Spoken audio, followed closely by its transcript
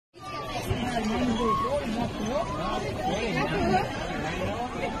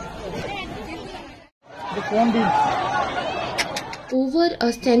Over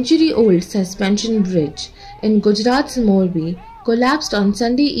a century-old suspension bridge in Gujarat's Morbi collapsed on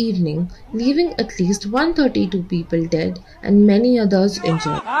Sunday evening, leaving at least 132 people dead and many others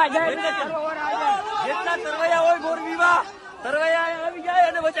injured.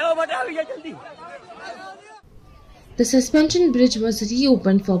 The suspension bridge was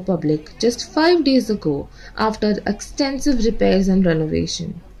reopened for public just 5 days ago after extensive repairs and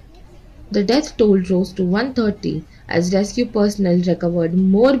renovation. The death toll rose to 130 as rescue personnel recovered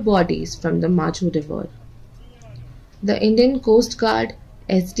more bodies from the Machu River. The Indian Coast Guard,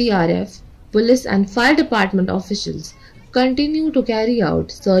 SDRF, police and fire department officials continue to carry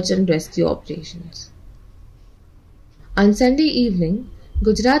out search and rescue operations. On Sunday evening,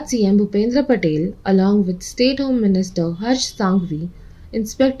 Gujarat CM Bhupendra Patel, along with State Home Minister Harsh Sanghvi,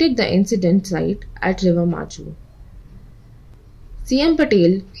 inspected the incident site at River Machu. CM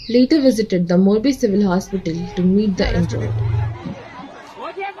Patel later visited the Morbi Civil Hospital to meet the injured.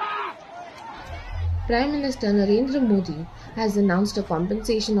 Prime Minister Narendra Modi has announced a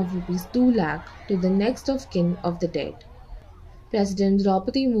compensation of Rs 2 lakh to the next of kin of the dead. President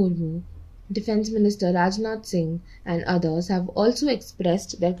Draupadi Murmu, Defence Minister Rajnath Singh and others have also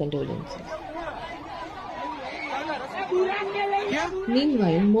expressed their condolences.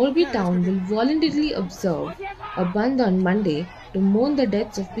 Meanwhile, Morbi town will voluntarily observe a bandh on Monday to mourn the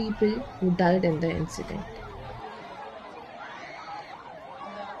deaths of people who died in the incident.